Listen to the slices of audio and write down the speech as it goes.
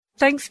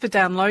Thanks for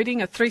downloading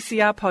a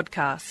 3CR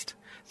podcast.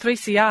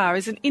 3CR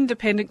is an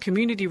independent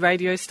community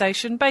radio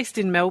station based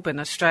in Melbourne,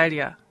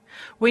 Australia.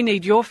 We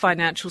need your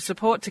financial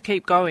support to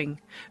keep going.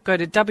 Go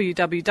to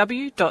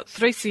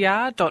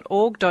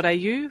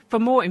www.3cr.org.au for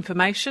more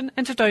information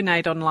and to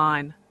donate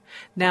online.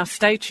 Now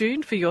stay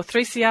tuned for your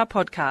 3CR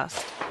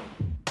podcast.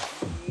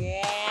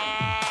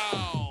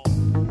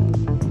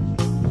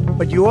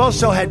 But you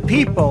also had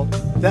people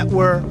that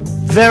were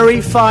very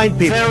fine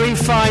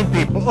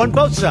people on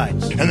both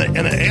sides. And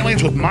the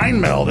aliens with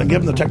mind meld and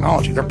give them the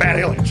technology. They're bad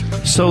aliens.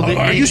 So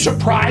are you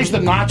surprised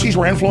that Nazis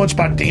were influenced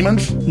by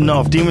demons?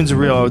 No, if demons are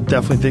real, I would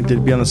definitely think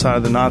they'd be on the side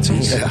of the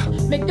Nazis. Yeah.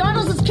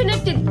 McDonald's is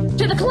connected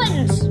to the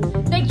Clintons.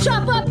 They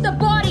chop up the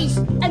bodies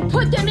and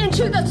put them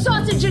into the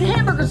sausage and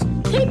hamburgers.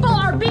 People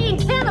are being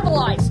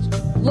cannibalized.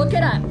 Look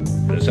it up.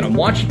 And I'm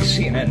watching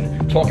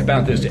CNN talk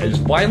about this as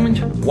violent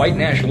white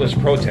nationalist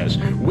protests.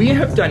 We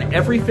have done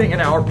everything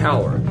in our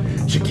power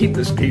to keep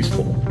this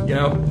peaceful, you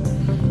know?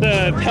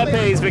 The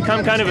Pepe has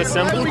become kind of a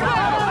symbol.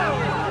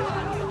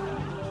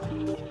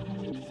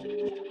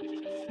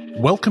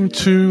 Welcome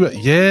to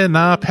Yeah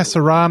Nah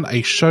Pasaran,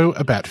 a show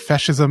about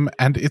fascism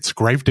and its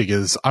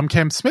gravediggers. I'm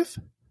Cam Smith.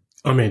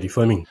 I'm Andy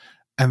Fleming.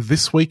 And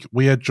this week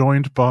we are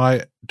joined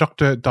by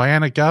Dr.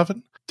 Diana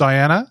Garvin.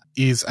 Diana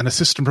is an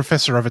assistant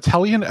professor of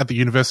Italian at the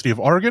University of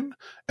Oregon,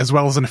 as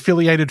well as an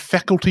affiliated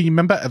faculty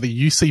member at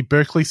the UC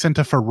Berkeley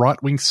Center for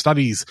Right-Wing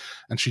Studies.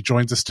 And she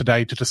joins us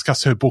today to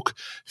discuss her book,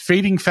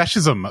 Feeding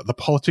Fascism, The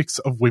Politics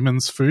of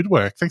Women's Food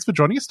Work. Thanks for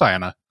joining us,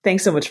 Diana.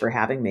 Thanks so much for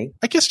having me.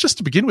 I guess just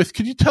to begin with,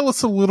 could you tell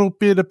us a little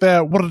bit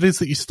about what it is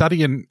that you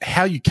study and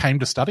how you came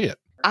to study it?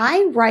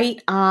 I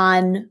write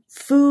on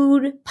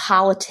food,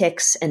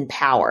 politics, and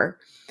power.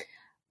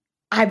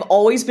 I've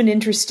always been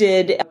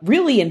interested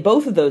really in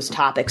both of those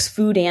topics,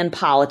 food and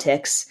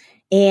politics,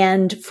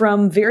 and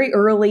from very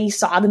early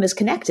saw them as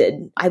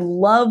connected. I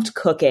loved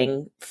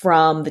cooking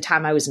from the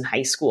time I was in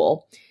high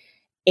school.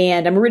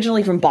 And I'm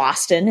originally from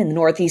Boston in the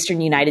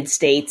northeastern United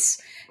States.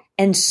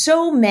 And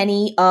so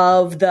many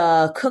of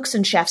the cooks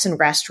and chefs in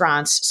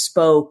restaurants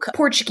spoke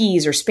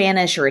Portuguese or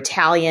Spanish or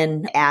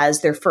Italian as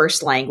their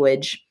first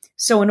language.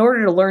 So in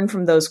order to learn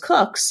from those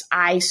cooks,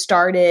 I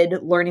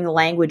started learning the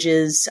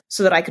languages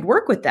so that I could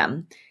work with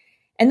them.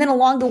 And then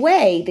along the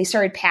way, they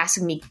started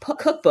passing me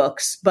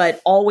cookbooks,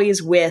 but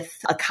always with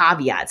a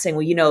caveat saying,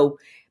 well, you know,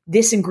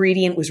 this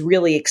ingredient was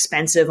really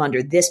expensive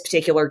under this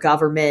particular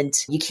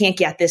government. You can't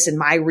get this in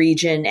my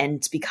region, and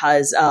it's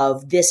because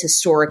of this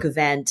historic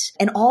event.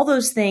 And all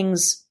those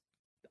things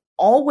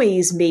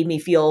always made me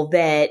feel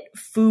that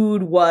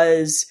food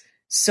was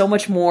so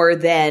much more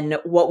than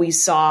what we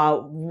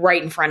saw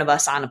right in front of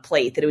us on a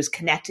plate, that it was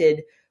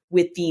connected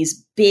with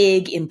these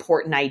big,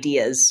 important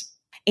ideas.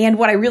 And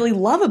what I really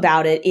love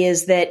about it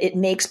is that it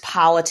makes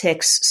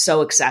politics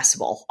so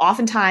accessible.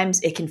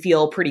 Oftentimes, it can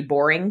feel pretty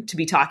boring to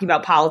be talking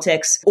about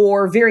politics,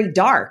 or very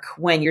dark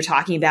when you're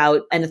talking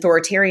about an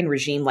authoritarian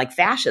regime like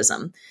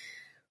fascism.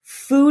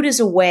 Food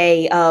is a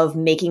way of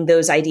making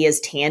those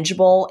ideas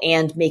tangible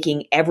and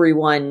making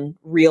everyone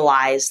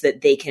realize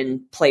that they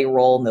can play a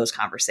role in those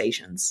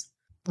conversations.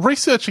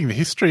 Researching the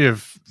history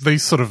of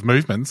these sort of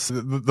movements,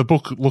 the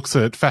book looks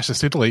at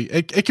fascist Italy.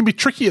 It can be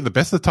tricky at the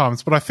best of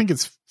times, but I think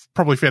it's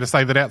probably fair to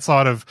say that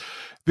outside of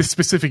this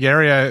specific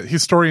area,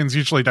 historians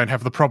usually don't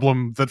have the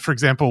problem that, for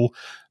example,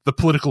 the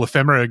political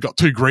ephemera got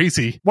too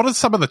greasy. What are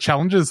some of the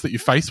challenges that you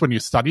face when you're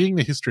studying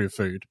the history of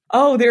food?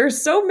 Oh, there are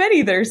so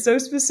many that are so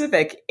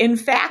specific. In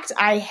fact,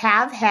 I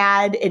have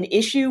had an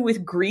issue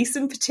with grease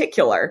in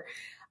particular.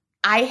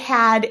 I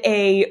had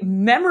a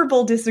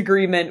memorable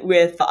disagreement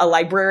with a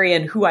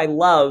librarian who I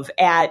love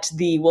at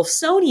the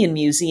Wilsonian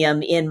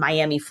Museum in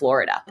Miami,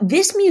 Florida.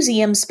 This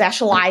museum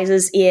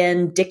specializes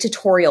in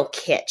dictatorial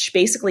kitsch,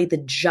 basically the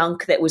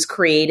junk that was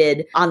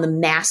created on the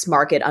mass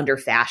market under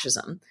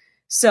fascism.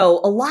 So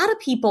a lot of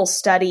people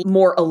study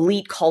more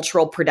elite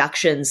cultural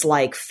productions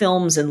like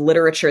films and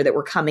literature that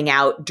were coming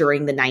out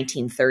during the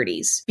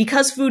 1930s.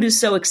 Because food is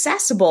so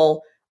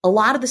accessible, a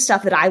lot of the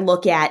stuff that I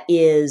look at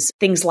is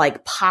things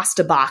like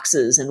pasta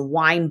boxes and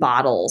wine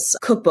bottles,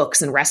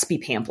 cookbooks and recipe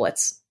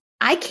pamphlets.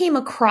 I came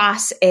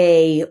across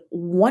a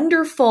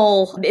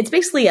wonderful, it's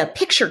basically a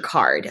picture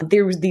card.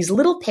 There were these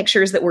little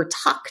pictures that were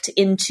tucked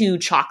into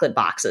chocolate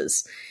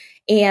boxes.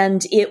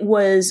 And it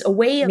was a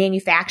way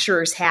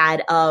manufacturers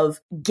had of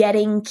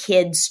getting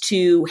kids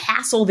to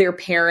hassle their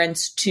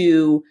parents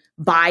to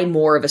buy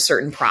more of a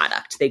certain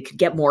product. They could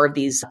get more of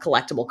these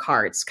collectible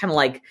cards, kind of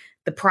like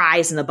the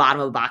prize in the bottom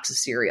of a box of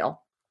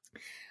cereal.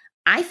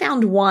 I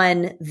found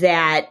one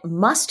that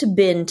must have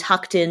been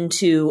tucked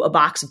into a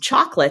box of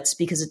chocolates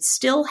because it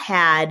still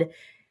had,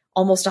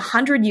 almost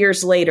 100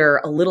 years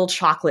later, a little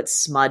chocolate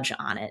smudge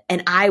on it.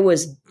 And I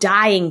was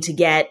dying to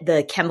get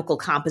the chemical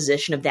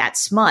composition of that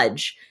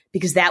smudge,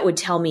 because that would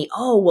tell me,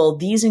 oh, well,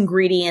 these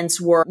ingredients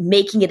were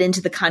making it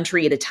into the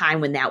country at a time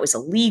when that was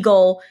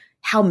illegal.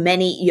 How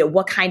many,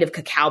 what kind of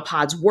cacao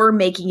pods were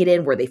making it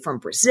in? Were they from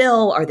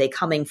Brazil? Are they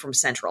coming from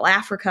Central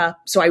Africa?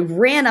 So I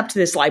ran up to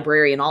this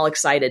librarian all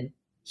excited.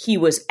 He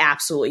was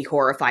absolutely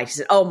horrified. He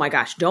said, oh my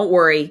gosh, don't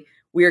worry.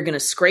 We are going to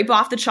scrape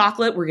off the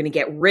chocolate. We're going to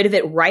get rid of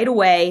it right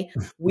away.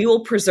 We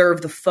will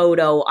preserve the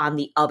photo on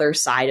the other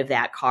side of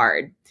that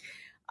card.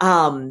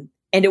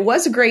 And it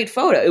was a great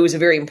photo. It was a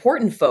very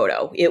important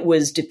photo. It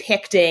was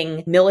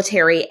depicting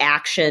military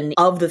action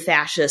of the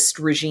fascist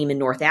regime in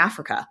North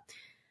Africa.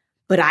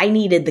 But I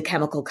needed the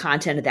chemical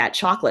content of that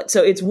chocolate.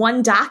 So it's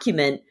one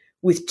document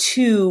with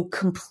two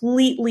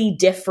completely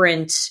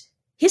different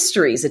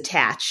histories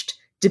attached,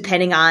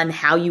 depending on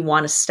how you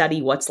want to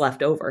study what's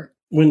left over.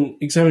 When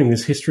examining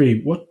this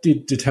history, what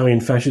did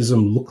Italian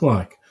fascism look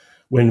like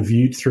when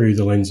viewed through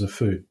the lens of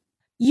food?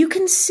 You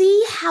can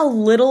see how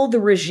little the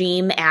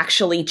regime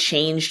actually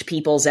changed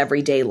people's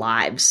everyday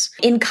lives.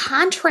 In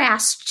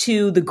contrast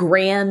to the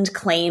grand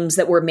claims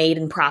that were made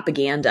in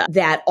propaganda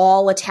that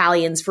all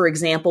Italians, for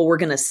example, were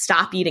going to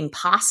stop eating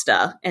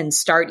pasta and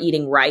start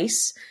eating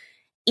rice,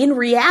 in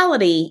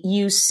reality,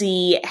 you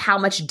see how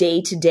much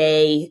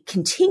day-to-day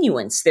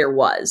continuance there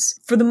was.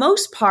 For the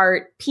most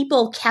part,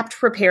 people kept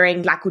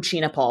preparing la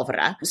cucina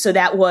povera. So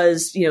that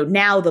was,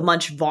 now the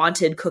much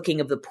vaunted cooking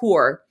of the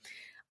poor.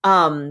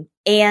 And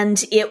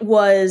it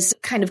was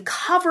kind of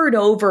covered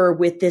over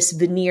with this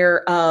veneer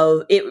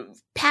of it.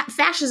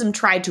 Fascism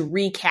tried to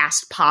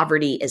recast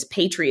poverty as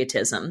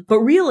patriotism, but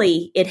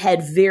really it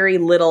had very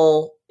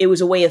little. It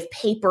was a way of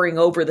papering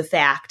over the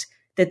fact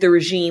that the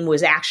regime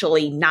was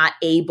actually not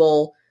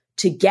able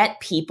to get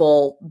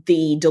people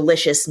the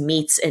delicious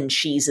meats and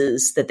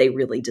cheeses that they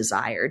really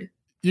desired.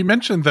 You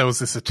mentioned there was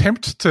this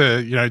attempt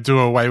to, do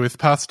away with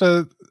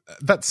pasta.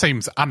 That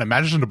seems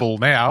unimaginable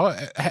now.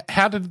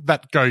 How did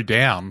that go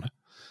down?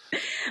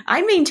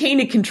 I maintain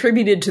it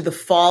contributed to the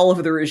fall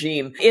of the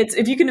regime. It's,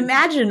 if you can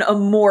imagine, a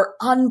more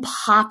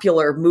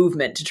unpopular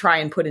movement to try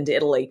and put into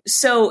Italy.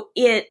 So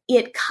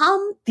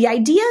the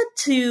idea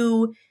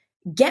to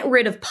get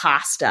rid of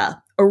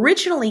pasta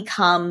originally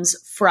comes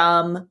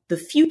from the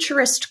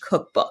Futurist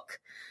Cookbook.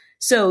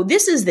 So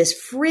this is this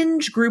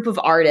fringe group of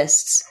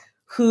artists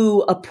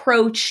who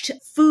approached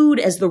food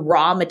as the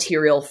raw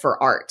material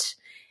for art.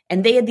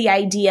 And they had the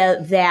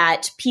idea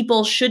that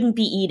people shouldn't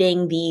be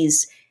eating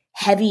these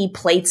heavy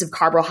plates of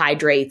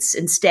carbohydrates.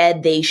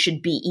 Instead, they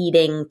should be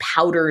eating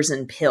powders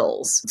and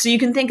pills. So you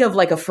can think of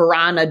like a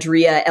Ferran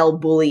Adrià El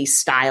Bulli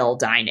style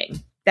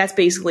dining. That's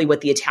basically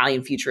what the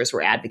Italian futurists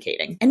were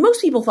advocating. And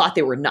most people thought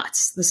they were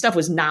nuts. The stuff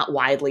was not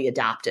widely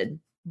adopted.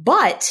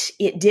 But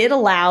it did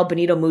allow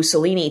Benito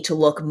Mussolini to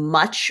look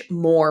much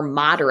more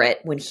moderate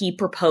when he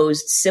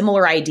proposed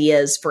similar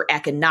ideas for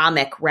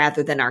economic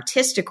rather than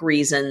artistic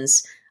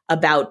reasons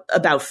about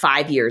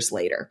 5 years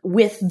later.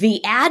 With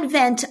the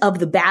advent of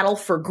the battle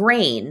for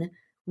grain,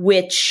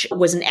 which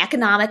was an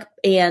economic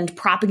and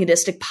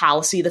propagandistic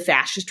policy of the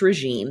fascist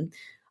regime,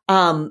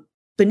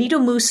 Benito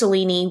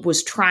Mussolini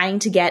was trying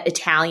to get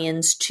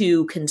Italians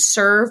to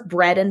conserve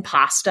bread and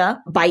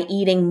pasta by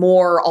eating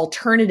more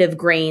alternative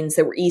grains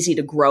that were easy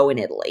to grow in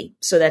Italy.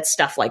 So that's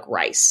stuff like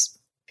rice.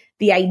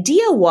 The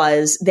idea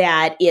was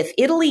that if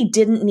Italy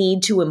didn't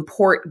need to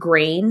import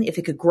grain, if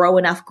it could grow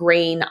enough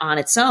grain on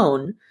its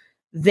own,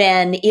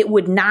 then it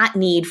would not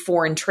need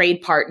foreign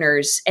trade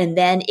partners, and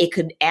then it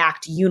could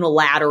act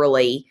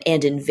unilaterally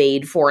and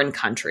invade foreign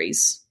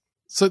countries.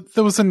 So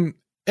there was an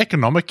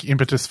economic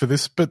impetus for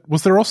this, but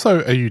was there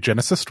also a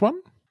eugenicist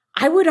one?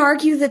 I would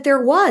argue that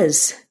there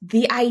was.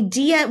 The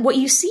idea, what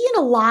you see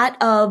in a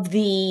lot of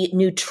the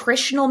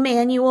nutritional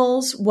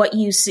manuals, what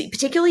you see,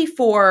 particularly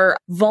for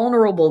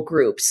vulnerable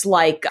groups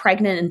like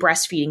pregnant and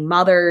breastfeeding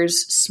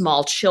mothers,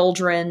 small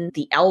children,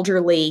 the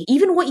elderly,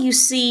 even what you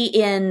see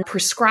in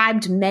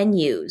prescribed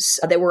menus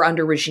that were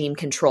under regime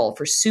control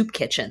for soup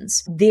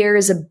kitchens,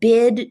 there's a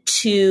bid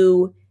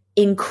to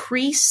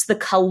increase the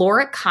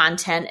caloric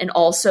content and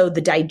also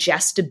the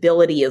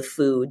digestibility of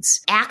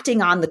foods,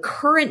 acting on the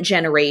current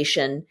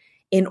generation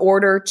in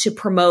order to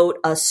promote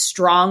a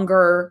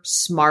stronger,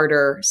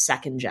 smarter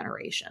second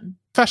generation.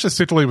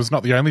 Fascist Italy was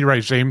not the only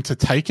regime to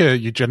take a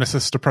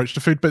eugenicist approach to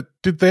food, but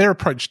did their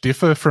approach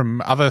differ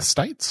from other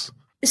states?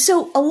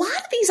 So a lot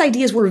of these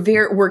ideas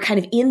were kind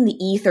of in the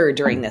ether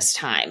during this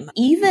time.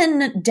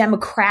 Even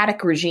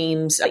democratic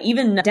regimes,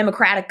 even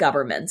democratic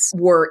governments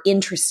were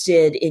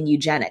interested in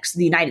eugenics.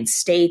 The United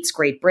States,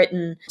 Great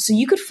Britain. So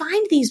you could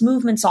find these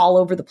movements all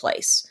over the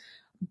place.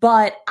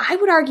 But I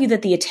would argue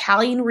that the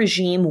Italian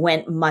regime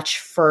went much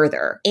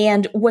further.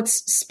 And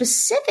what's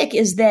specific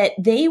is that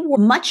they were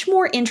much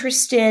more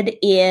interested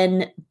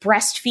in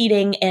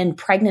breastfeeding and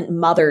pregnant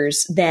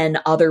mothers than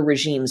other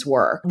regimes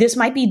were. This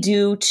might be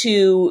due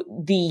to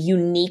the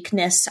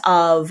uniqueness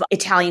of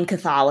Italian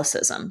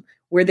Catholicism,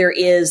 where there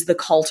is the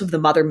cult of the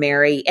Mother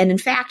Mary. And in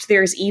fact,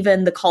 there's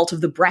even the cult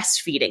of the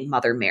breastfeeding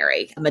Mother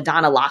Mary,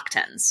 Madonna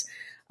Lactans.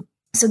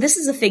 So this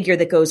is a figure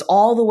that goes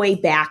all the way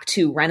back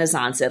to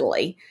Renaissance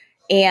Italy.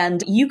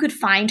 And you could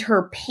find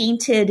her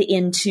painted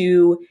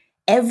into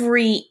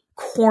every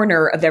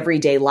corner of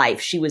everyday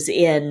life. She was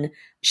in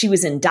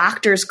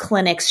doctors'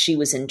 clinics, she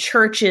was in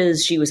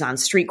churches, she was on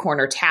street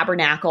corner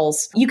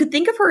tabernacles. You could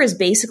think of her as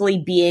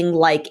basically being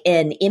like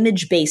an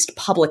image-based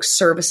public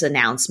service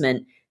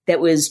announcement that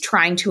was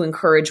trying to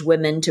encourage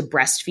women to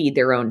breastfeed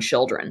their own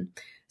children.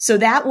 So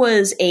that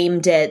was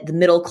aimed at the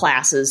middle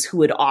classes who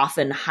would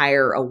often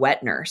hire a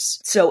wet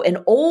nurse. So an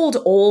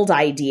old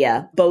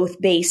idea,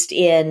 both based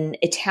in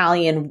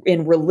Italian,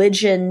 in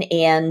religion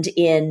and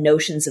in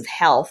notions of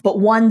health, but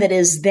one that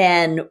is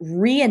then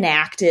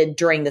reenacted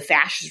during the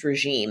fascist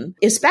regime,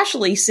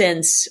 especially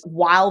since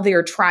while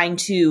they're trying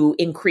to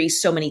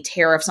increase so many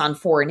tariffs on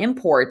foreign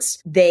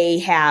imports, they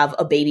have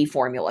a baby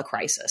formula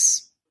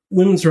crisis.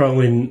 Women's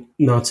role in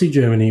Nazi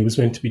Germany was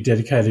meant to be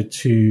dedicated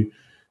to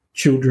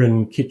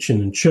children,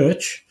 kitchen, and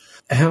church.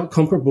 How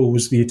comparable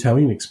was the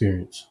Italian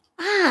experience?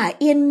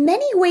 In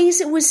many ways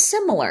it was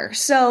similar.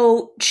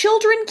 So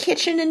children,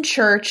 kitchen, and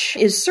church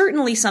is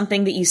certainly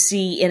something that you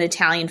see in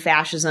Italian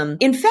fascism.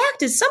 In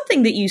fact, it's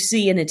something that you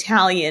see in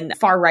Italian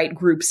far-right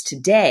groups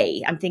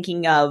today. I'm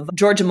thinking of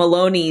Giorgia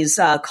Meloni's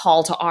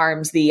call to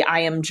arms, the I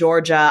am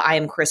Georgia, I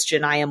am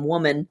Christian, I am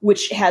woman,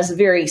 which has a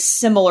very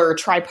similar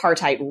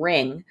tripartite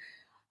ring,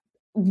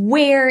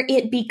 where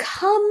it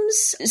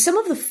becomes some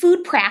of the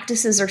food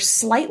practices are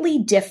slightly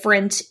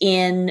different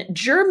in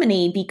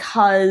Germany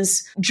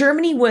because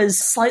Germany was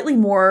slightly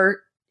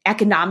more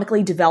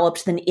economically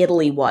developed than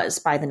Italy was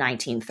by the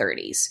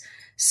 1930s.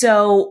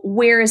 So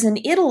whereas in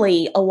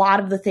Italy, a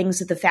lot of the things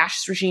that the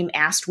fascist regime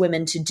asked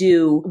women to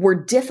do were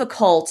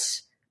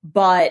difficult,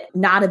 but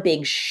not a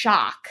big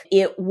shock,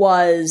 it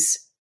was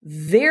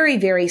very,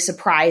 very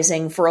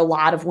surprising for a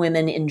lot of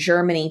women in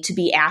Germany to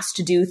be asked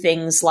to do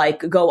things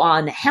like go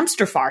on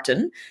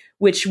Hamsterfahrten,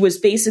 which was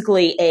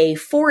basically a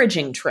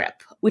foraging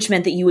trip, which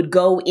meant that you would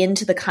go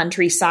into the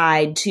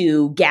countryside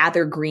to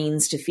gather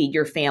greens to feed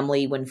your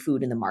family when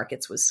food in the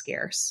markets was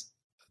scarce.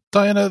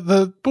 Diana,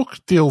 the book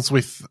deals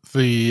with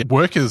the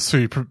workers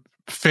who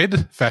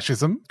fed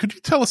fascism. Could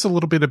you tell us a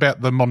little bit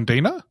about the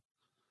Mondina?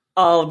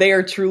 Oh, they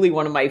are truly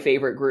one of my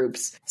favorite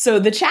groups. So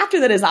the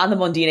chapter that is on the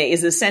Mondine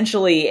is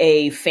essentially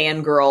a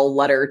fangirl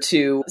letter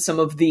to some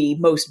of the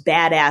most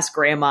badass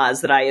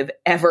grandmas that I have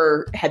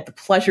ever had the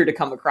pleasure to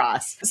come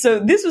across. So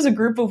this was a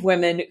group of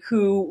women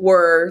who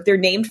they're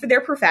named for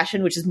their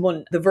profession, which is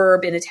the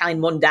verb in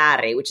Italian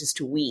mondare, which is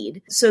to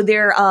weed. So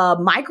they're a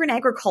migrant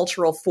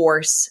agricultural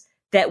force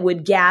that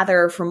would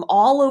gather from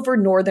all over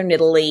northern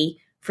Italy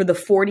for the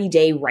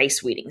 40-day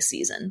rice weeding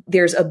season.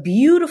 There's a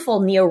beautiful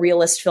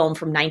neorealist film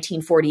from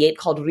 1948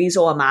 called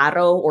Riso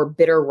Amaro, or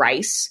Bitter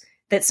Rice,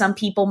 that some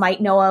people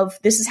might know of.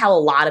 This is how a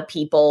lot of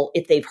people,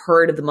 if they've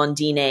heard of the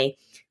Mondine,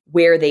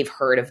 where they've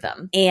heard of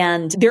them.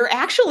 And they're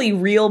actually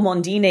real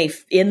Mondine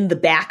in the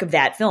back of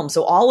that film.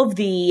 So all of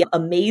the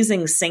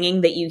amazing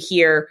singing that you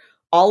hear,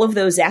 all of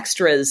those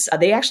extras,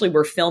 they actually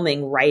were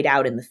filming right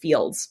out in the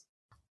fields.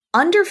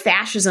 Under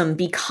fascism,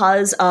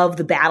 because of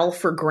the battle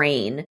for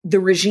grain, the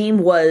regime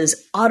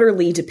was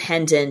utterly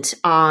dependent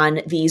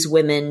on these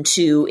women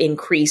to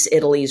increase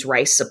Italy's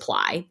rice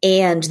supply.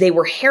 And they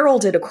were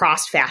heralded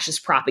across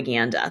fascist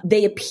propaganda.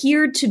 They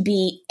appeared to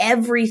be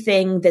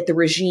everything that the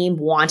regime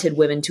wanted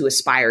women to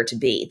aspire to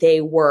be. They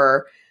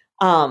were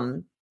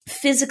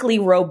physically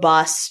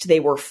robust. They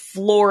were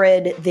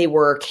florid. They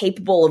were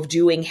capable of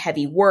doing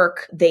heavy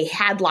work. They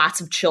had lots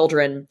of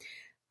children.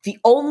 The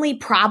only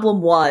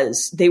problem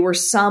was they were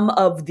some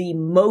of the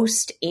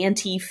most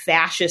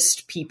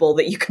anti-fascist people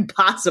that you could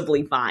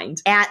possibly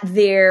find.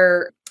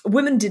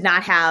 Women did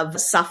not have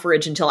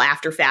suffrage until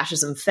after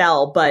fascism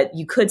fell, but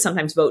you could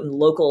sometimes vote in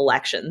local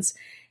elections.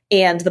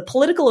 And the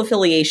political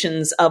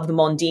affiliations of the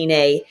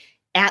Mondine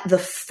at the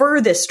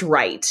furthest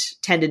right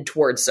tended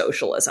towards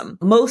socialism.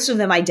 Most of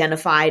them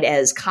identified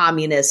as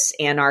communists,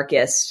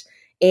 anarchists,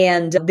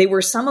 and they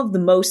were some of the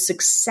most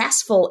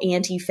successful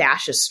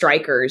anti-fascist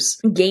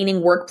strikers,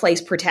 gaining workplace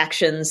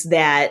protections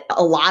that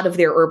a lot of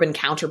their urban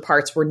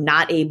counterparts were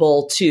not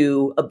able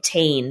to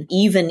obtain,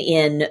 even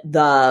in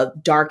the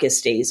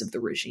darkest days of the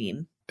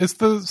regime. Is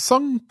the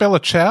song Bella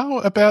Ciao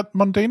about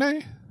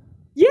Mondine?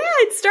 Yeah,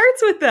 it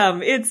starts with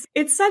them.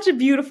 It's such a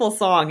beautiful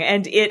song,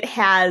 and it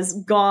has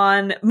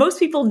gone, most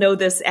people know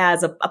this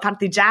as a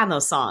partigiano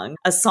song,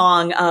 a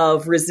song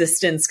of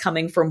resistance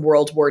coming from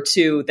World War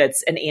II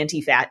that's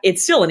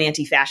it's still an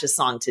anti-fascist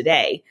song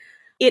today.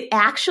 It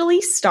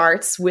actually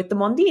starts with the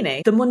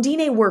Mondine. The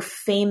Mondine were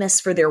famous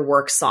for their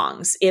work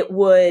songs. It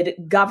would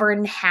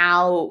govern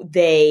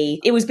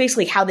it was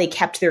basically how they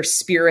kept their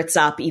spirits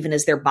up even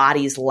as their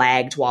bodies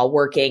lagged while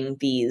working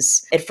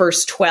these, at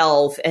first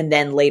 12 and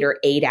then later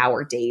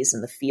 8-hour days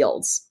in the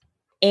fields.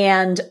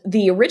 And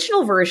the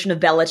original version of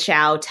Bella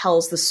Ciao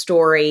tells the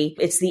story.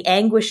 It's the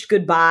anguished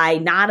goodbye,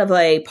 not of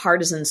a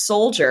partisan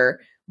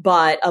soldier,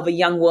 but of a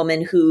young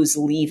woman who's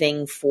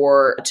leaving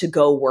to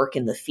go work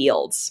in the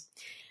fields.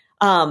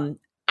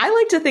 I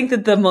like to think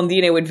that the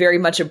Mondine would very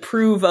much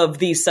approve of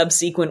these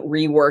subsequent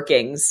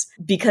reworkings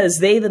because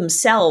they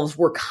themselves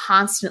were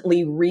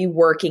constantly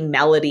reworking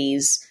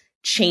melodies,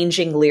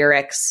 changing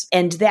lyrics,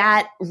 and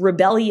that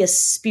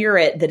rebellious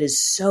spirit that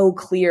is so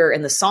clear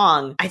in the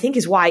song, I think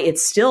is why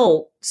it's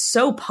still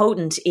so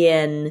potent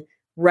in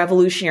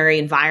revolutionary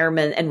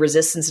environment and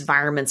resistance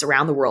environments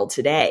around the world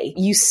today.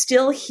 You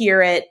still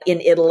hear it in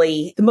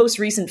Italy. The most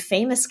recent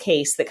famous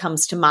case that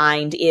comes to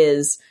mind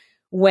is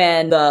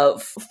when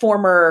the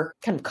former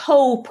kind of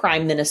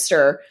co-prime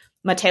minister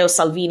Matteo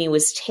Salvini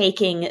was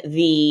taking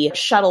the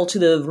shuttle to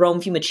the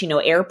Rome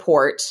Fiumicino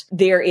airport,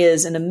 there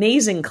is an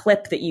amazing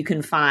clip that you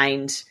can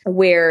find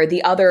where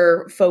the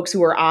other folks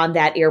who were on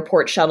that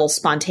airport shuttle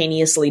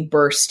spontaneously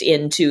burst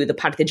into the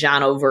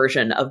Partigiano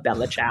version of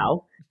Bella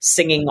Ciao,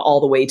 singing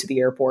all the way to the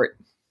airport.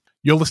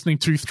 You're listening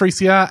to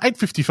 3CR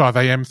 8:55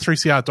 AM,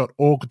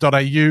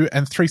 3cr.org.au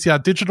and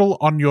 3CR Digital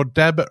on your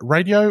DAB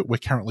radio. We're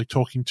currently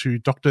talking to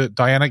Dr.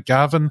 Diana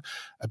Garvin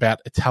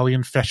about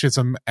Italian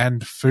fascism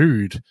and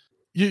food.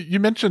 You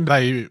mentioned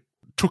they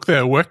took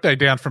their workday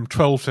down from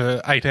 12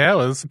 to 8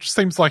 hours, which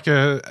seems like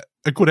a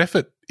good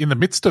effort in the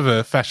midst of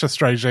a fascist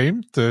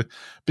regime to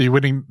be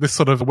winning this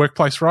sort of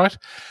workplace right.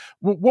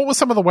 What were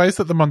some of the ways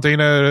that the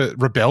Mondina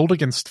rebelled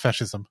against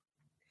fascism?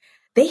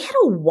 They had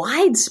a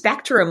wide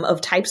spectrum of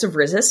types of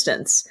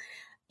resistance.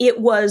 It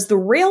was the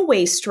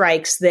railway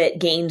strikes that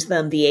gained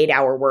them the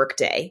 8-hour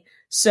workday.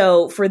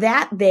 So for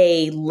that,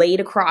 they laid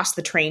across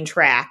the train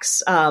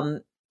tracks.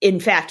 In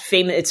fact,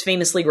 it's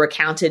famously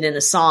recounted in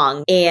a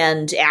song,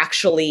 and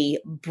actually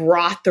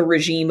brought the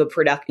regime of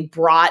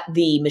brought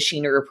the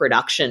machinery of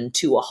production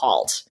to a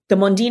halt. The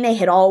Mondine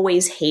had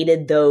always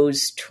hated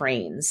those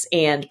trains,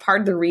 and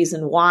part of the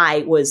reason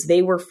why was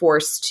they were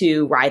forced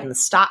to ride in the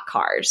stock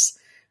cars.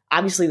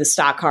 Obviously, the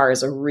stock car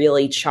is a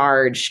really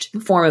charged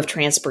form of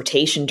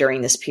transportation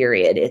during this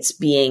period. It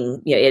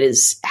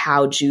is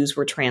how Jews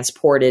were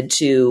transported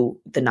to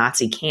the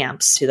Nazi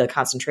camps, to the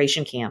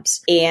concentration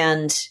camps.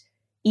 And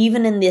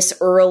even in this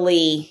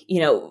early,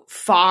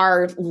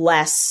 far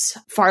less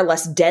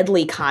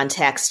deadly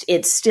context,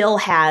 it still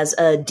has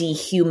a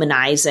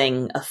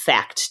dehumanizing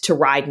effect to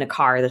ride in a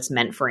car that's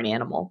meant for an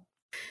animal.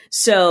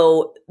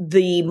 So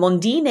the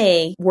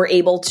Mondine were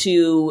able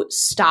to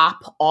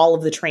stop all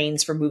of the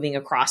trains from moving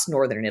across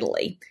northern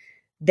Italy.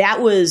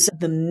 That was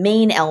the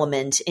main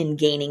element in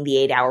gaining the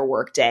 8-hour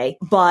workday.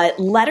 But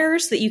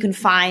letters that you can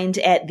find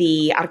at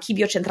the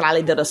Archivio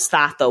Centrale dello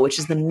Stato, which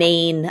is the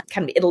main,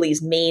 kind of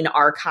Italy's main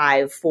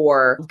archive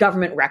for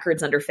government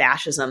records under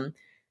fascism,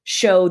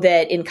 show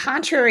that in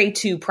contrary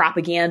to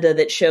propaganda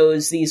that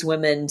shows these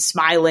women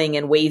smiling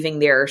and waving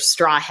their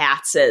straw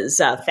hats as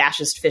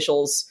fascist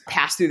officials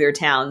pass through their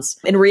towns,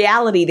 in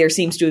reality, there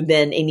seems to have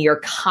been a near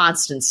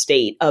constant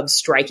state of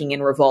striking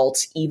and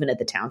revolt, even at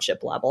the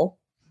township level.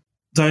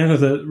 Diana,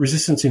 the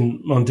resistance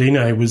in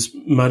Mondine was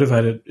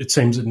motivated, it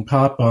seems, in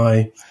part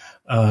by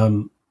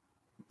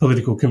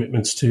political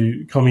commitments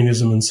to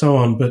communism and so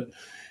on. But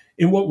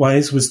in what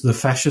ways was the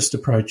fascist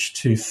approach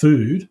to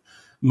food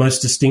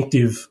most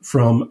distinctive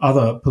from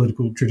other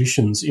political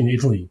traditions in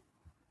Italy?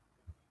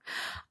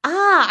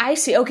 I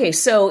see. Okay,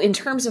 so in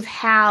terms of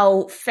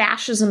how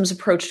fascism's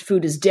approach to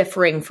food is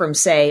differing from,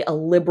 say, a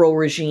liberal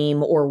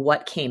regime or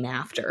what came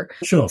after.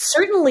 Sure.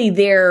 Certainly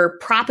their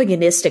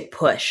propagandistic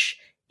push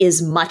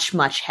is much,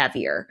 much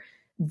heavier.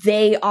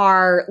 They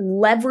are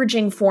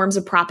leveraging forms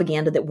of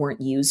propaganda that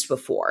weren't used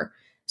before.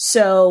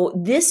 So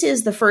this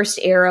is the first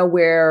era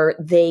where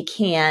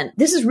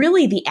this is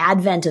really the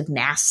advent of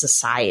mass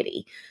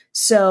society.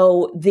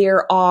 So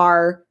there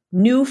are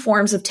new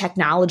forms of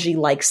technology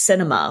like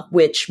cinema,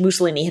 which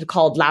Mussolini had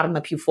called l'arma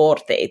più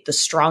forte, the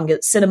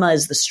strongest. Cinema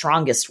is the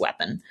strongest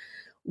weapon,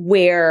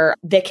 where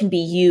that can be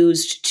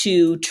used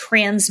to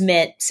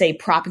transmit, say,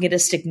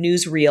 propagandistic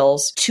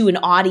newsreels to an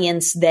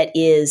audience that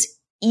is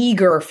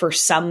eager for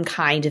some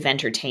kind of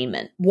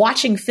entertainment.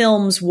 Watching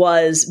films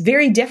was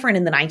very different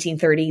in the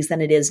 1930s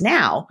than it is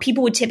now.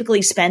 People would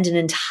typically spend an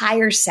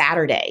entire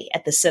Saturday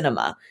at the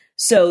cinema.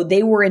 So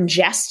they were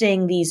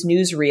ingesting these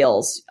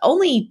newsreels,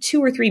 only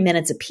 2 or 3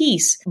 minutes a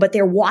piece, but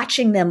they're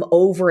watching them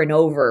over and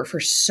over for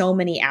so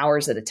many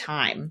hours at a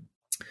time.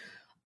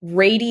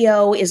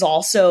 Radio is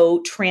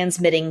also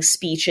transmitting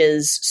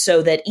speeches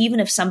so that even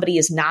if somebody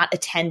is not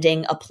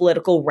attending a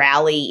political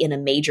rally in a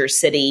major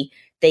city,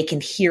 they can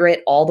hear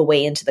it all the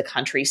way into the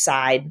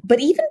countryside. But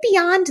even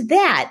beyond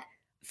that,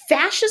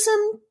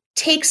 fascism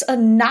takes a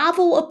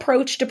novel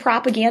approach to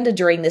propaganda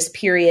during this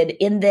period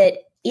in that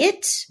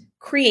it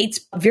creates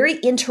very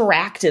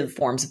interactive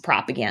forms of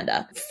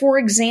propaganda. For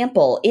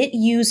example, it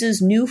uses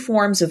new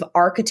forms of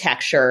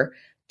architecture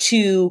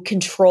to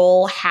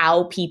control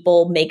how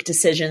people make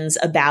decisions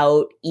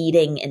about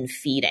eating and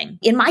feeding.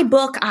 In my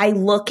book, I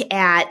look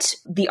at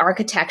the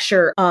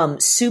architecture,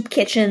 soup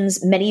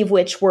kitchens, many of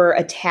which were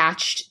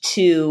attached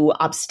to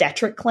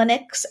obstetric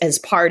clinics as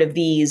part of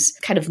these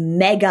kind of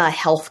mega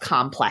health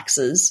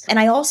complexes. And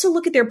I also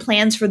look at their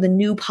plans for the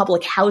new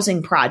public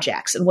housing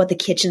projects and what the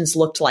kitchens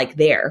looked like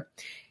there.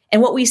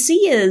 And what we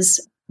see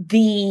is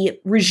the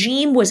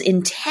regime was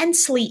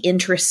intensely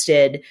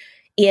interested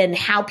in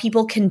how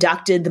people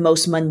conducted the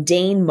most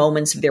mundane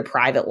moments of their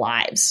private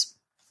lives.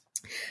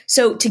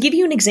 So to give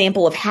you an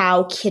example of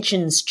how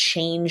kitchens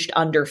changed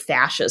under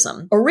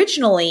fascism,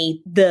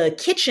 originally the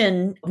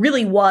kitchen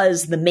really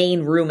was the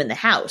main room in the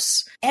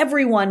house.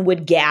 Everyone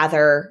would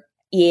gather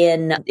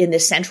in the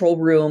central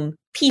room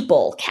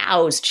people,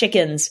 cows,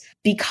 chickens,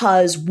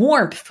 because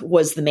warmth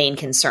was the main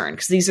concern,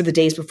 because these are the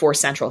days before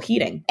central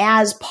heating.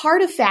 As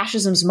part of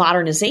fascism's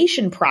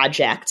modernization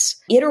projects,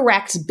 it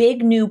erects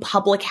big new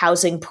public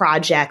housing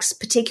projects,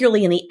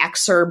 particularly in the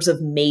exurbs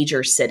of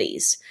major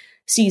cities.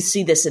 So you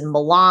see this in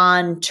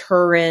Milan,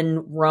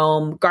 Turin,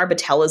 Rome.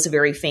 Garbatella is a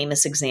very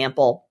famous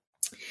example.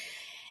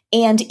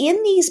 And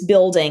in these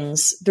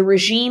buildings, the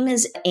regime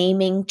is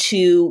aiming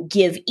to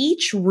give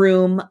each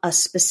room a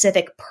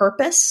specific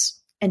purpose.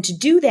 And to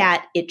do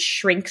that, it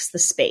shrinks the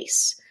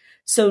space.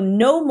 So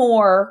no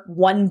more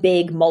one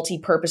big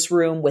multi-purpose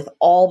room with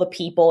all the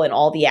people and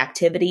all the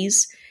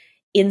activities.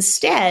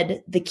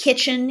 Instead, the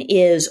kitchen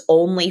is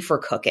only for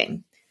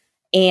cooking.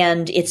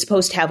 And it's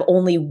supposed to have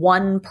only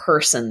one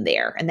person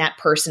there. And that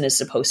person is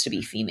supposed to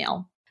be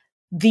female.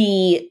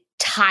 The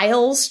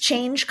tiles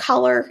change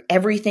color.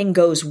 Everything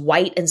goes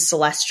white and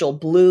celestial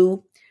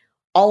blue.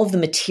 All of the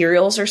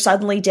materials are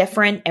suddenly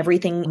different.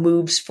 Everything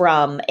moves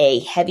from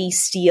a heavy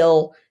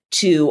steel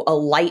to a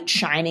light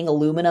shining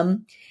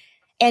aluminum.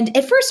 And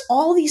at first,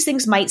 all these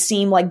things might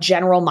seem like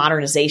general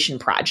modernization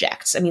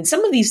projects. I mean,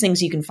 some of these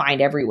things you can find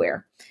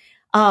everywhere.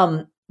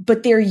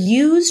 But they're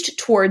used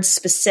towards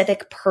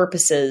specific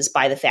purposes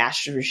by the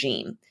fascist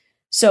regime.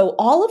 So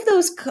all of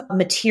those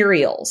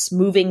materials,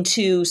 moving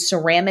to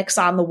ceramics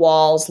on the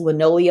walls,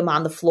 linoleum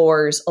on the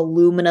floors,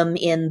 aluminum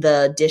in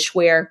the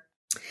dishware,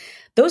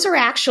 those are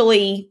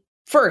actually,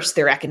 first,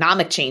 they're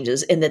economic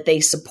changes in that they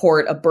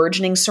support a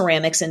burgeoning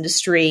ceramics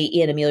industry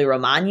in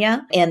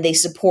Emilia-Romagna, and they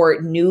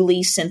support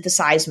newly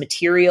synthesized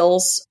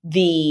materials.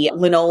 The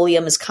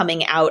linoleum is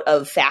coming out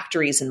of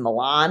factories in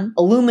Milan.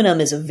 Aluminum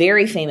is a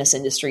very famous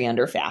industry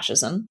under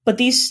fascism. But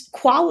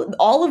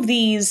all of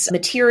these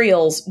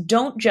materials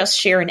don't just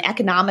share an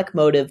economic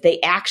motive.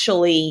 They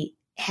actually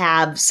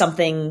have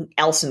something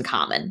else in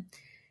common.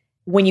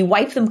 When you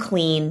wipe them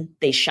clean,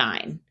 they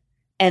shine.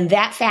 And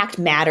that fact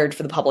mattered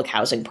for the public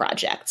housing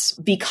projects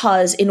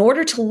because in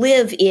order to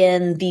live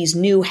in these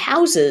new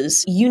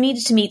houses, you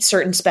needed to meet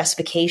certain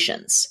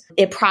specifications.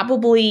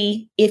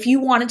 If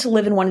you wanted to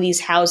live in one of these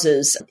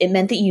houses, it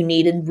meant that you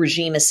needed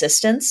regime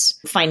assistance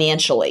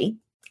financially.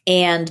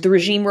 And the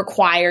regime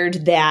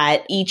required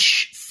that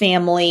each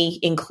family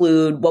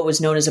include what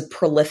was known as a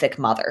prolific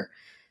mother.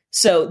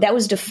 So that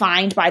was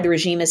defined by the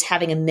regime as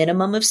having a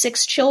minimum of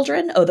 6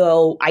 children,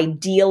 although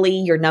ideally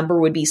your number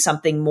would be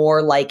something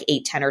more like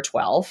 8, 10, or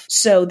 12.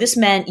 So this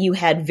meant you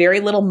had very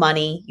little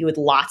money, you had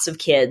lots of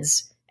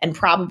kids, and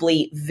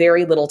probably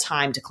very little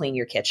time to clean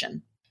your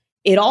kitchen.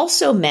 It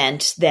also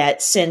meant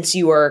that since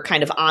you were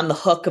kind of on the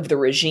hook of the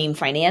regime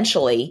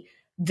financially,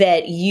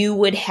 that you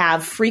would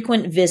have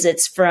frequent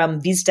visits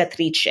from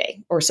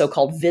visitatrici, or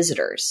so-called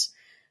visitors.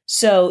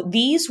 So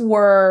these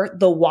were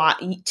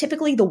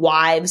typically the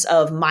wives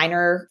of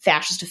minor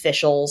fascist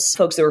officials,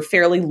 folks that were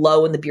fairly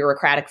low in the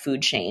bureaucratic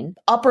food chain,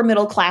 upper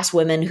middle class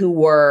women who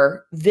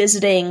were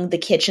visiting the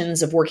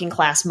kitchens of working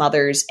class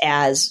mothers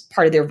as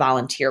part of their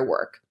volunteer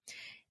work.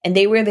 And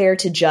they were there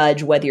to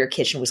judge whether your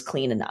kitchen was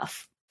clean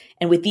enough.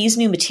 And with these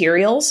new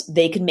materials,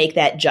 they could make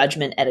that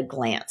judgment at a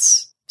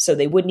glance. So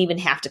they wouldn't even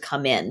have to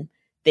come in.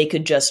 They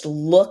could just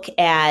look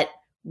at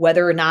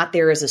whether or not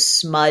there is a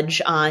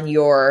smudge on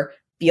your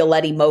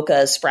Violetti Mocha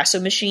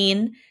espresso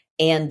machine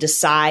and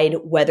decide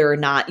whether or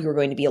not you're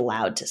going to be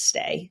allowed to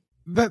stay.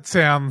 That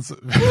sounds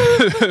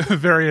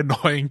very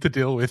annoying to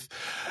deal with.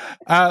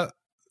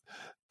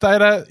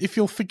 Diana, if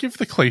you'll forgive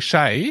the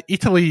cliche,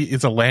 Italy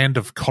is a land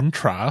of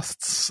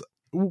contrasts.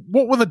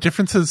 What were the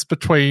differences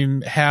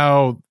between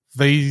how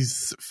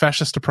these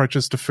fascist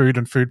approaches to food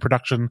and food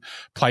production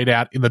played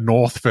out in the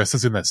north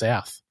versus in the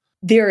south?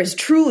 There is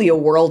truly a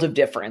world of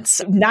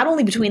difference, not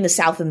only between the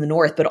South and the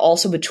North, but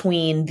also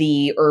between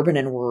the urban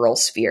and rural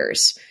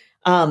spheres.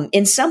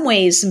 In some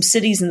ways, some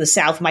cities in the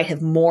South might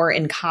have more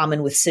in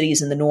common with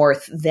cities in the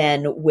North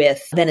than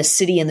a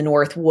city in the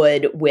North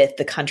would with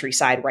the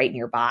countryside right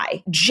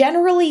nearby.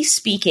 Generally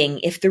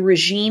speaking, if the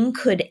regime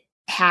could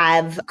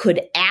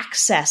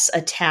access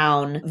a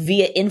town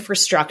via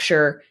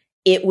infrastructure,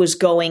 it was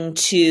going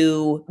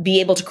to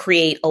be able to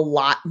create a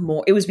lot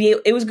more. It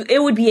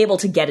would be able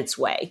to get its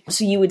way.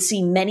 So you would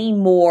see many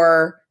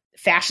more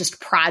fascist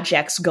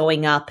projects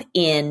going up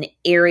in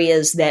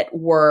areas that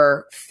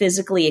were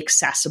physically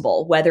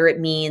accessible, whether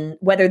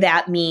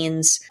that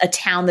means a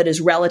town that is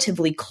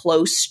relatively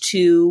close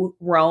to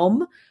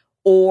Rome,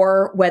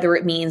 or whether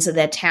it means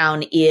that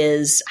town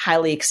is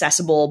highly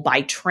accessible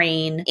by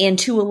train, and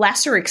to a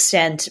lesser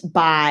extent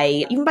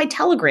even by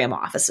telegram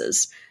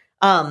offices.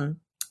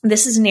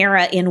 This is an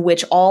era in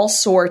which all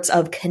sorts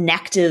of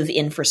connective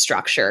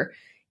infrastructure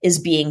is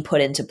being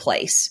put into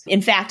place.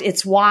 In fact,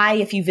 it's why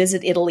if you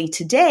visit Italy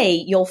today,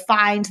 you'll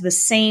find the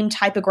same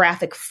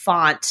typographic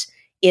font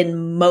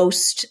in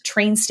most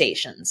train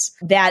stations.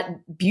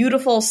 That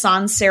beautiful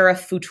sans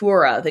serif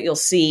futura that you'll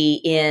see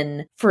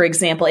in, for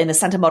example, in the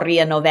Santa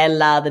Maria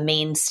Novella, the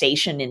main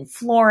station in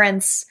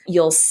Florence.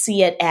 You'll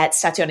see it at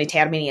Stazione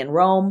Termini in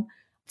Rome.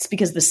 It's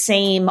because the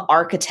same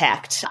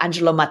architect,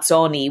 Angelo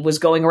Mazzoni, was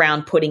going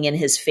around putting in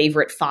his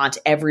favorite font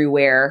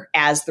everywhere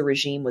as the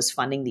regime was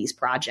funding these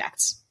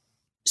projects.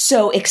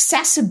 So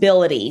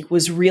accessibility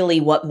was really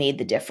what made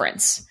the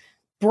difference.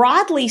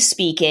 Broadly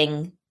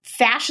speaking,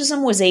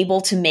 fascism was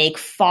able to make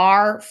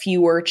far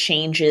fewer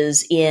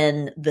changes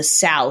in the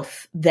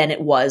South than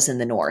it was in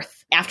the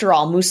North. After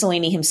all,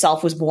 Mussolini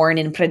himself was born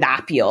in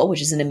Predappio,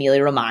 which is in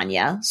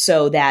Emilia-Romagna,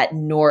 so that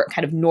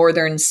kind of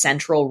northern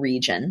central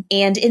region.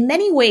 And in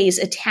many ways,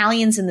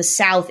 Italians in the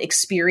South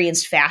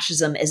experienced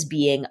fascism as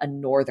being a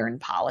northern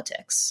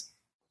politics.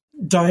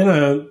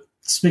 Diana,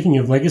 speaking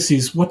of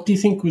legacies, what do you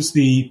think was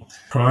the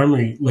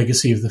primary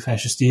legacy of the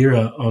fascist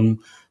era on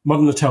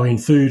modern Italian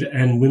food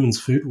and women's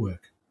food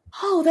work?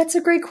 Oh, that's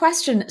a great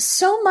question.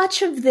 So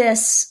much of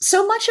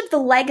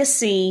the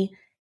legacy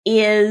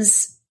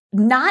is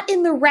not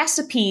in the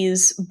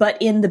recipes,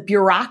 but in the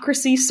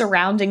bureaucracy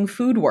surrounding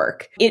food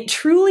work. It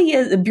truly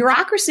is,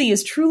 bureaucracy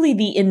is truly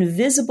the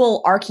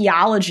invisible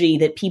archaeology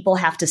that people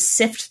have to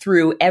sift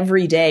through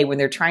every day when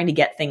they're trying to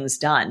get things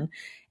done.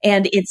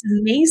 And it's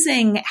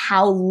amazing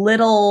how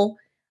little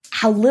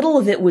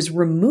of it was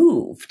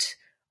removed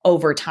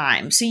over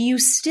time. So you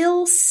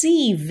still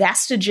see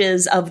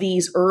vestiges of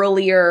these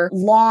earlier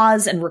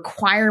laws and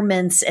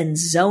requirements and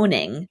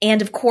zoning.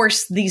 And of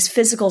course, these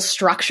physical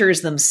structures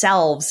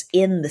themselves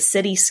in the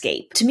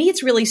cityscape. To me,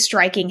 it's really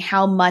striking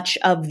how much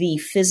of the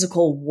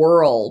physical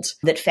world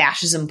that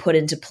fascism put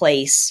into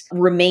place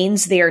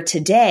remains there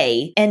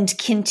today and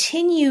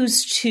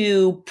continues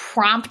to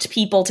prompt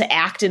people to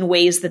act in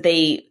ways that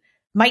they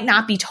might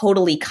not be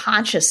totally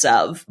conscious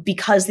of,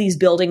 because these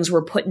buildings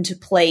were put into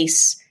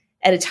place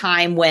at a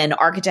time when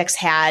architects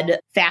had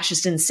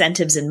fascist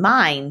incentives in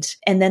mind,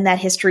 and then that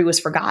history was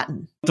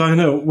forgotten.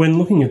 Diana, when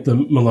looking at the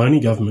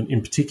Maloney government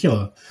in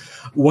particular,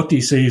 what do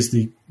you see as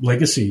the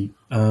legacy?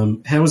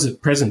 How is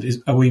it present?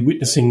 Are we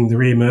witnessing the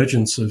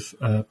re-emergence of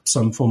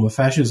some form of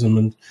fascism,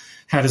 and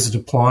how does it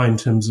apply in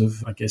terms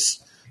of, I guess,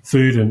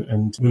 food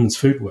and women's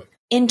food work?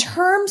 In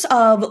terms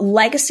of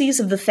legacies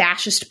of the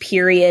fascist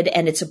period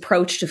and its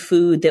approach to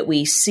food that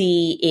we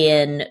see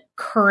in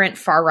current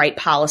far-right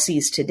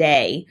policies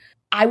today,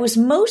 I was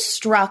most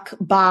struck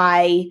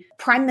by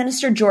Prime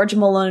Minister Giorgia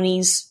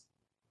Meloni's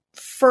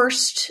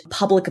first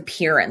public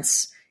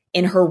appearance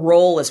in her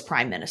role as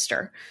prime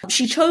minister.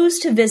 She chose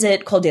to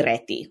visit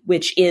Coldiretti,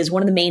 which is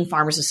one of the main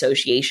farmers'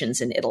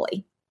 associations in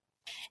Italy.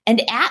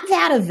 And at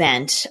that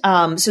event,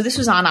 so this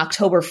was on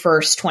October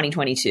 1st,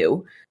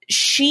 2022,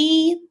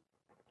 she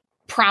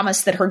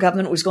promised that her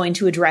government was going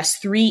to address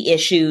 3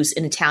 issues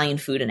in Italian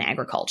food and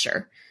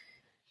agriculture.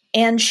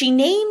 And she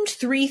named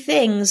 3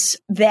 things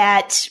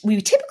that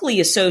we typically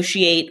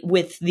associate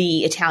with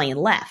the Italian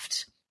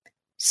left: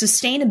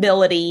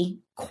 sustainability,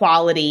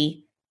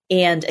 quality,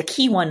 and a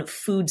key one,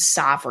 food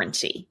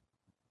sovereignty.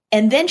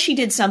 And then she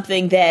did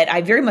something that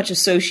I very much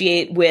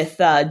associate with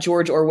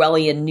George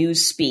Orwellian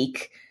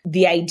newspeak,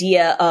 the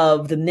idea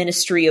of the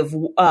Ministry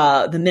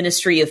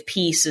of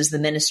Peace is the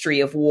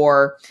Ministry of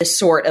War, this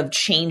sort of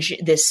change,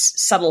 this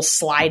subtle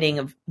sliding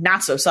of,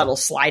 not so subtle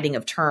sliding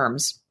of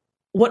terms.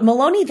 What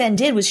Meloni then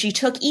did was she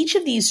took each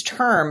of these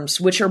terms,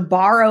 which are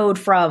borrowed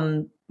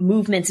from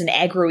movements in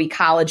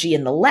agroecology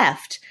in the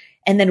left,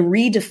 and then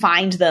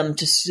redefined them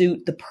to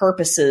suit the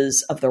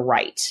purposes of the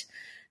right.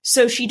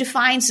 So she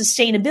defined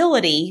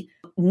sustainability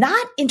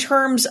not in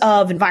terms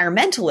of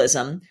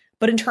environmentalism,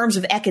 but in terms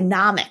of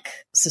economic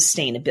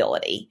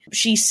sustainability.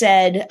 She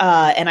said,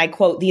 and I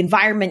quote, "the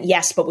environment,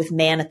 yes, but with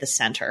man at the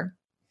center."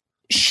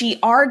 She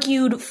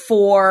argued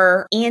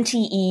for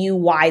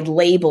anti-EU-wide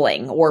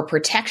labeling or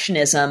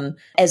protectionism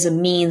as a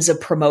means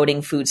of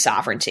promoting food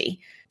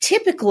sovereignty.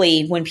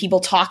 Typically, when people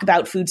talk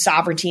about food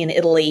sovereignty in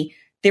Italy,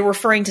 they're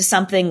referring to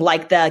something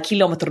like the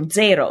Chilometro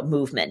Zero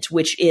movement,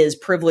 which is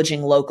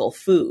privileging local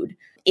food.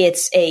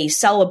 It's a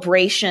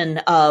celebration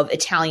of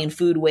Italian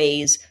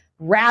foodways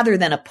rather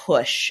than a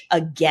push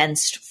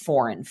against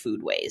foreign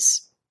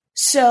foodways.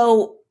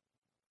 So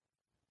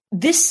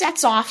this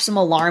sets off some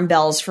alarm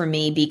bells for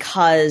me,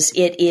 because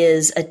it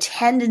is a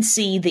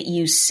tendency that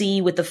you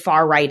see with the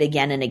far right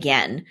again and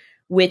again,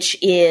 which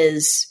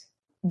is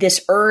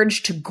this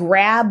urge to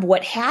grab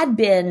what had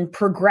been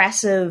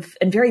progressive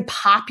and very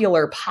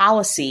popular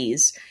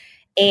policies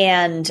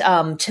and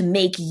to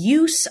make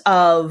use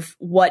of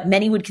what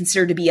many would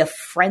consider to be a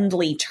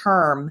friendly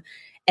term,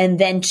 and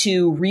then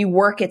to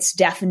rework its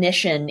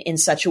definition in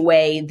such a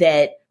way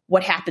that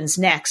what happens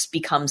next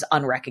becomes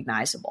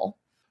unrecognizable.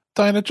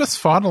 Diana, just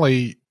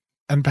finally,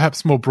 and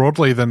perhaps more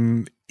broadly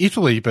than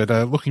Italy, but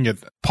looking at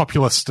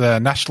populist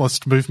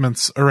nationalist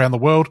movements around the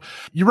world,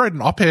 you wrote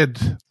an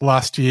op-ed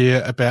last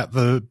year about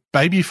the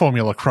baby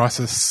formula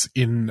crisis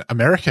in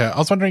America. I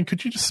was wondering,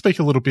 could you just speak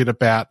a little bit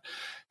about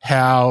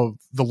how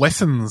the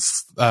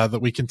lessons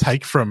that we can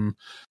take from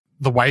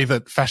the way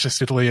that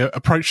fascist Italy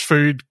approached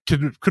food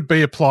could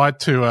be applied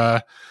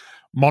to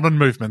modern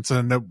movements,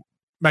 and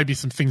maybe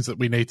some things that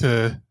we need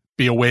to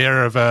be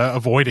aware of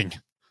avoiding?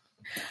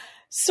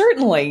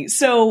 Certainly.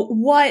 So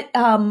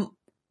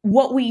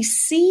what we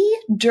see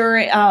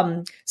during,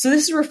 so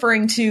this is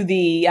referring to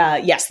the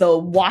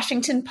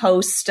Washington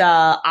Post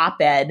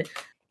op-ed,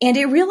 and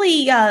it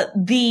really,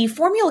 the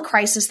formula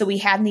crisis that we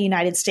had in the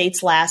United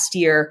States last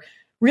year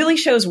really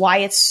shows why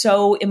it's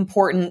so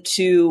important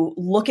to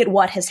look at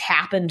what has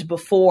happened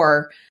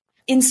before,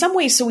 in some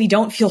ways so we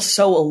don't feel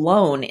so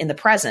alone in the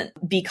present,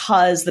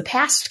 because the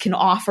past can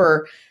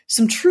offer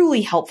some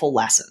truly helpful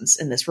lessons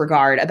in this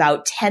regard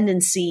about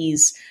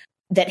tendencies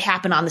that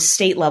happen on the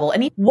state level.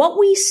 And what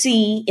we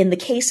see in the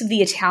case of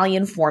the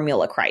Italian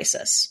formula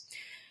crisis,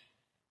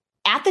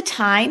 at the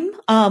time,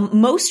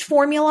 most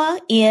formula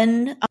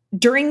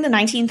during the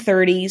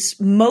 1930s,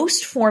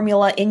 most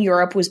formula in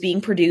Europe was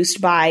being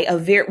produced by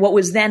what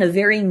was then a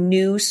very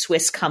new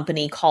Swiss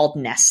company called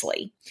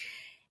Nestle.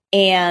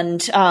 And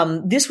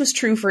this was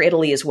true for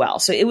Italy as well.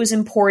 So it was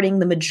importing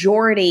the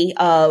majority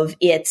of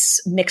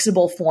its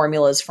mixable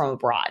formulas from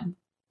abroad.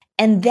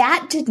 And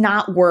that did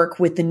not work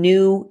with the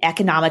new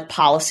economic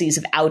policies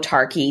of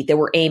autarky that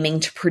were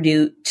aiming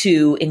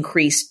to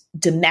increase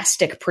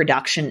domestic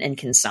production and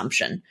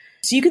consumption.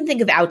 So you can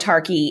think of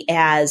autarky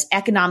as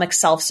economic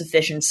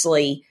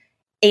self-sufficiency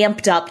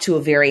amped up to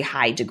a very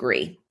high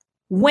degree.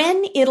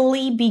 When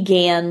Italy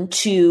began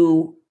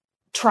to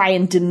try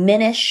and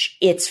diminish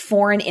its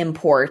foreign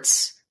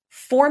imports,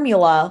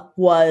 formula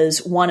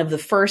was one of the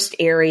first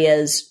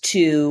areas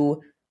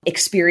to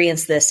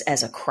experience this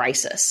as a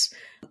crisis.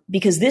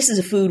 Because this is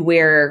a food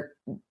where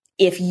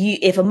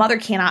if a mother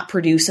cannot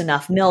produce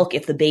enough milk,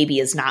 if the baby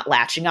is not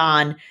latching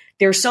on,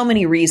 there are so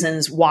many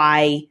reasons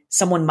why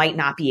someone might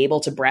not be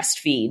able to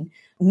breastfeed,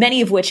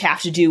 many of which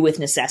have to do with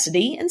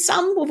necessity and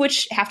some of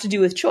which have to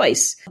do with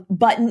choice.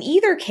 But in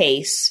either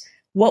case,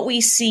 what we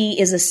see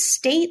is a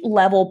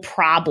state-level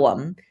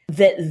problem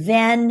that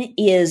then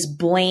is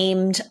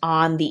blamed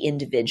on the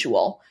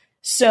individual.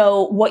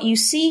 So what you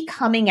see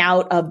coming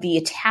out of the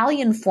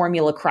Italian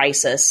formula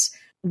crisis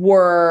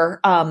were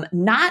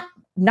not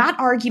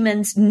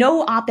arguments,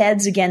 no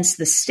op-eds against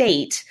the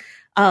state,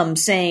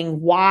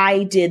 saying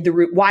why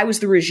was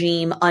the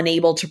regime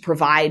unable to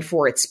provide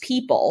for its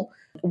people?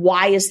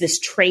 Why is this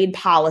trade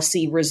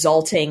policy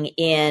resulting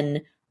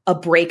in a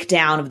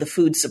breakdown of the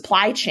food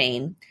supply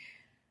chain?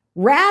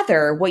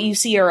 Rather, what you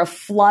see are a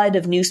flood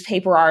of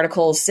newspaper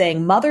articles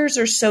saying mothers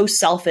are so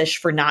selfish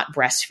for not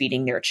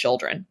breastfeeding their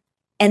children.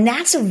 And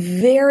that's a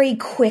very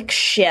quick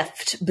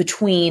shift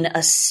between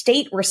a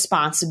state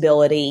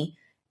responsibility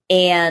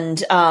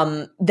and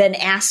then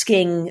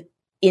asking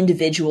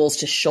individuals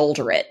to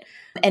shoulder it.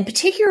 And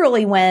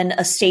particularly when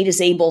a state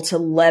is able to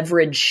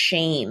leverage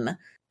shame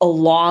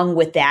along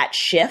with that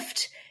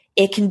shift,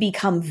 it can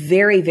become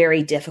very,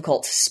 very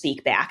difficult to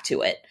speak back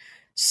to it.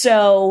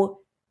 So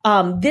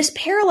this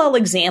parallel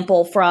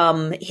example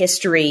from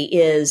history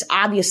is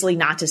obviously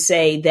not to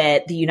say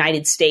that the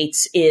United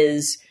States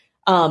is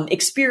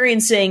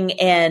experiencing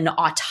an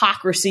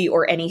autocracy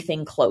or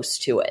anything close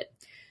to it.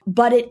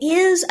 But it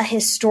is a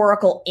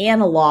historical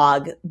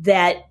analog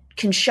that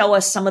can show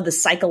us some of the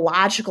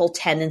psychological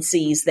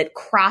tendencies that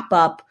crop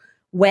up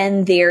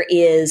when there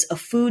is a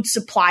food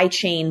supply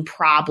chain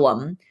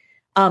problem,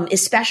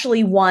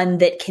 especially one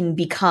that can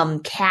become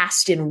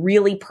cast in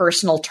really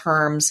personal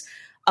terms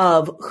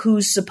of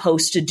who's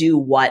supposed to do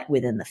what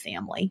within the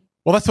family.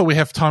 Well, that's all we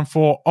have time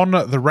for on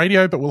the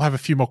radio, but we'll have a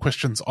few more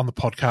questions on the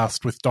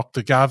podcast with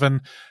Dr.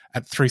 Garvin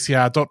at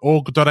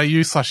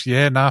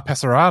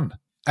 3cr.org.au/passaran.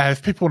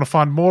 If people want to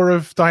find more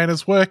of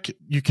Diana's work,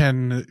 you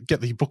can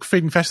get the book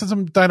Feeding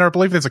Fascism. Diana, I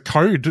believe there's a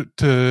code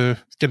to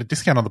get a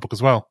discount on the book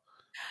as well.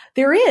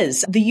 There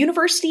is. The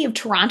University of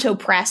Toronto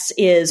Press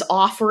is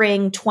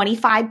offering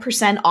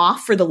 25%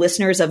 off for the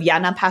listeners of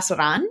Yana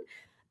Passaran.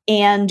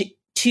 And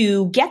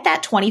to get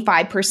that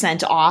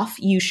 25% off,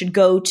 you should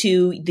go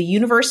to the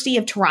University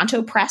of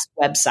Toronto Press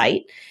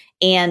website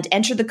and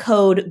enter the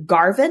code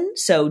GARVIN,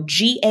 so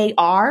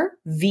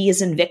G-A-R-V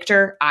as in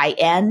Victor,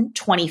 I-N,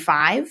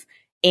 25,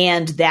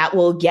 and that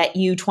will get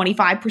you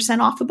 25%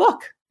 off the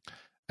book.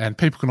 And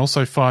people can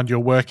also find your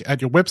work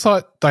at your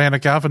website,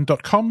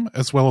 dianagarvin.com,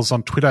 as well as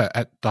on Twitter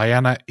at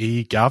Diana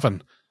E.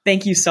 Garvin.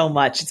 Thank you so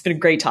much. It's been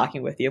great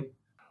talking with you.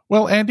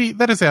 Well, Andy,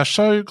 that is our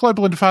show.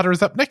 Global Intifada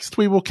is up next.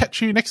 We will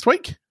catch you next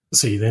week.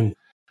 See you then.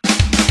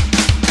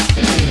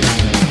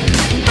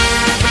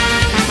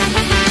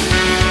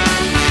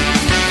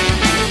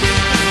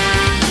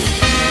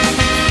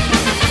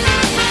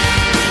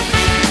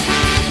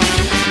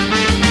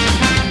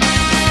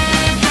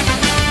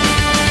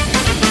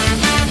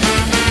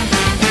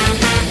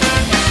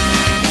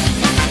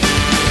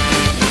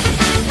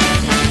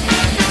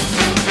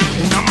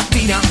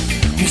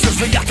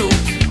 Svegliato,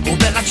 oh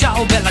bella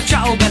ciao, bella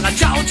ciao, bella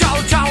ciao,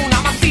 ciao, ciao.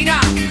 Una mattina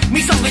mi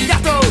sono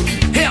svegliato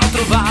e ho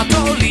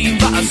trovato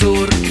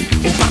l'invasor.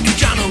 Oh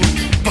partigiano,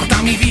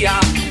 portami via.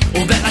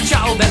 Oh bella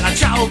ciao, bella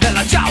ciao,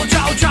 bella ciao,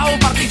 ciao, ciao.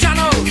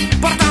 Partigiano,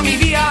 portami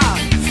via,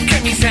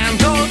 che mi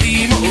sento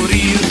di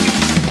morire.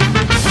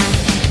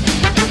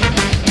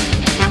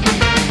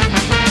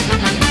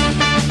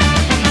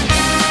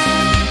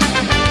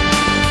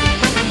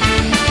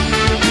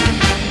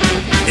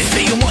 E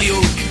se io muoio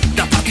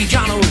da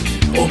partigiano,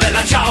 oh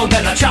bella ciao,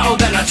 bella ciao,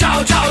 bella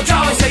ciao, ciao,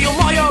 ciao. E se io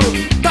muoio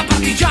da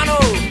partigiano,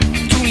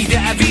 tu mi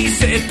devi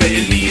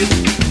seppellire.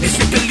 E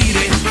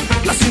seppellire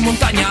lassù in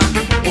montagna,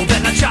 oh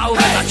bella ciao,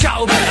 bella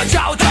ciao, bella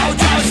ciao, ciao,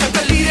 ciao. E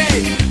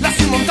seppellire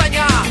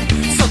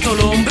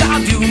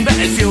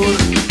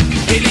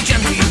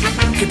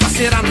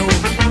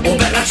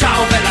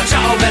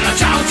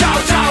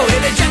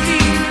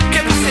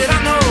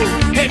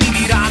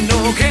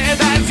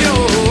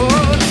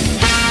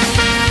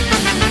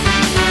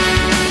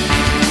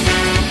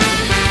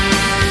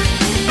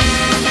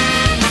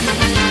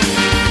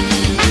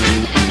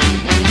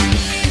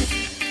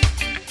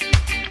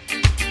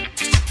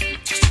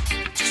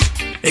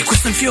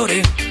questo è il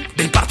fiore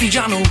del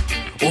partigiano.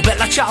 Oh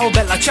bella ciao,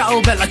 bella ciao,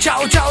 bella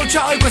ciao, ciao,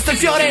 ciao. E questo è il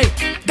fiore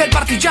del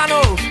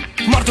partigiano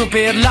morto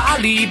per la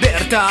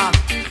libertà.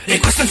 E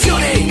questo è il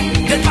fiore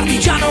del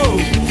partigiano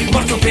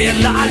morto per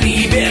la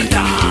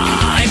libertà.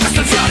 E questo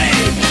è il fiore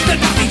del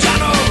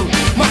partigiano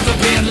morto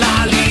per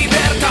la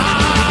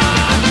libertà.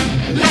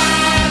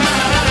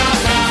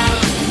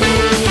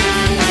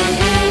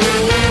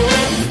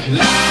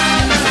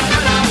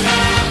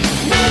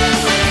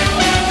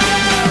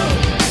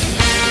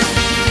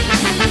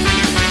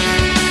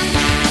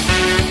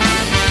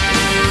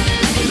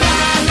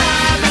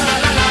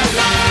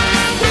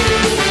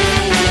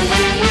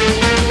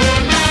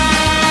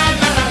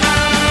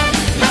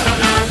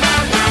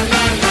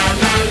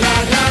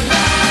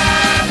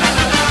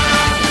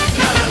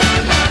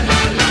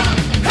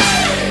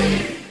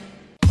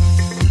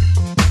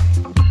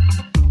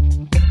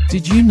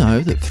 Did you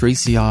know that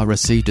 3CR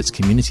received its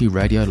community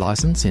radio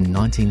licence in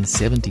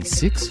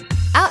 1976?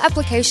 Our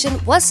application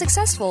was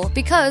successful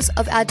because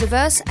of our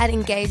diverse and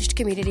engaged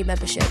community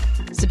membership.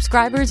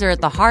 Subscribers are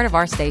at the heart of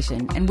our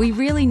station, and we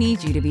really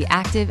need you to be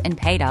active and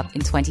paid up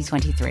in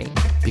 2023.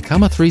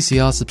 Become a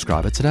 3CR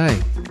subscriber today.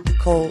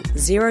 Call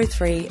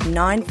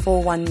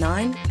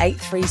 039419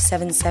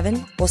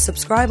 8377 or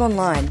subscribe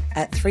online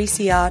at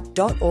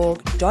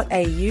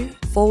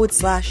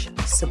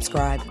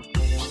 3cr.org.au/subscribe.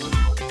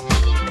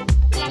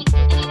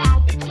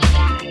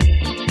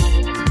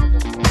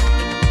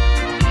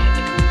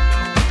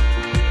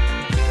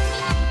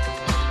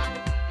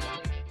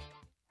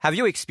 Have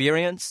you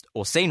experienced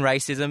or seen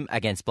racism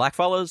against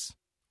blackfellas?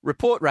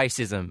 Report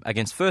racism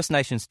against First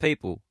Nations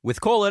people with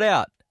Call It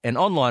Out, an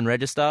online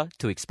register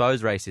to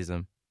expose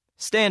racism.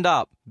 Stand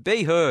up,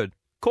 be heard,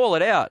 call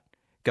it out.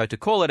 Go to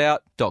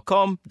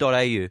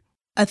callitout.com.au.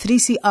 A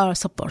 3CR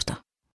supporter.